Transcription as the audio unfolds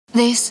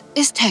This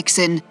is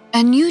TECHSYN,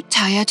 a new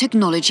tyre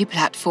technology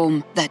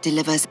platform that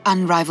delivers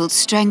unrivaled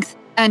strength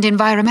and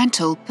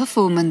environmental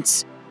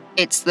performance.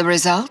 It's the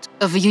result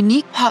of a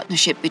unique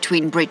partnership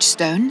between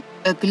Bridgestone,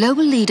 a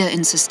global leader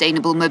in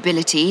sustainable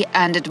mobility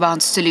and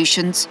advanced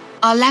solutions,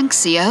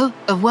 Lanxeo,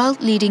 a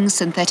world-leading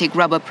synthetic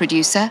rubber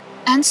producer,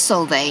 and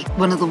Solvay,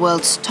 one of the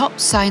world's top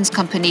science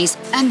companies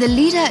and the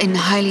leader in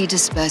highly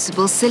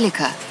dispersible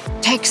silica.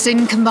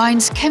 TECHSYN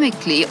combines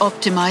chemically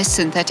optimized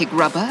synthetic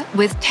rubber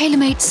with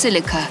tailor-made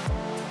silica,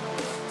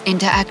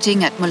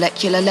 interacting at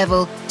molecular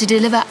level to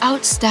deliver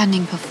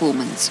outstanding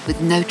performance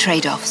with no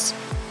trade-offs.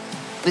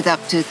 With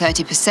up to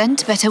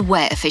 30% better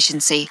wear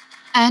efficiency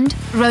and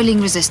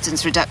rolling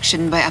resistance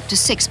reduction by up to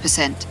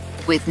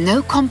 6%, with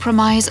no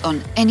compromise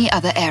on any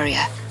other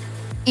area.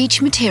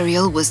 Each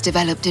material was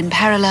developed in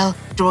parallel,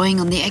 drawing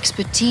on the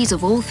expertise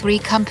of all three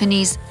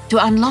companies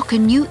to unlock a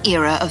new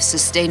era of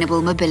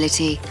sustainable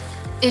mobility.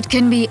 It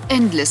can be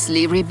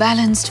endlessly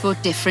rebalanced for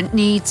different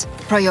needs,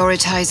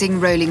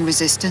 prioritizing rolling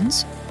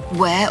resistance,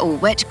 wear or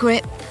wet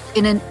grip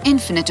in an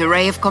infinite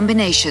array of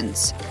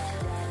combinations.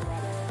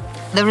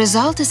 The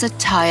result is a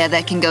tyre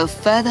that can go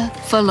further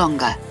for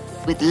longer,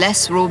 with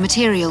less raw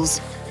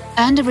materials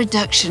and a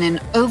reduction in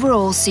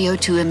overall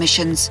CO2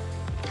 emissions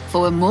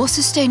for a more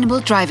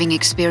sustainable driving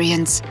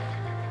experience.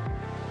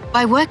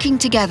 By working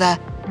together,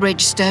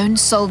 Bridgestone,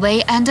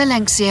 Solvay and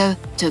Lanxeo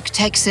took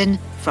TECHSYN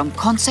from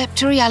concept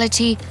to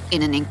reality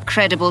in an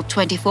incredible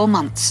 24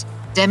 months,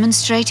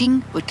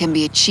 demonstrating what can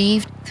be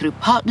achieved through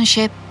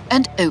partnership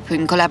and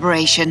open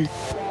collaboration.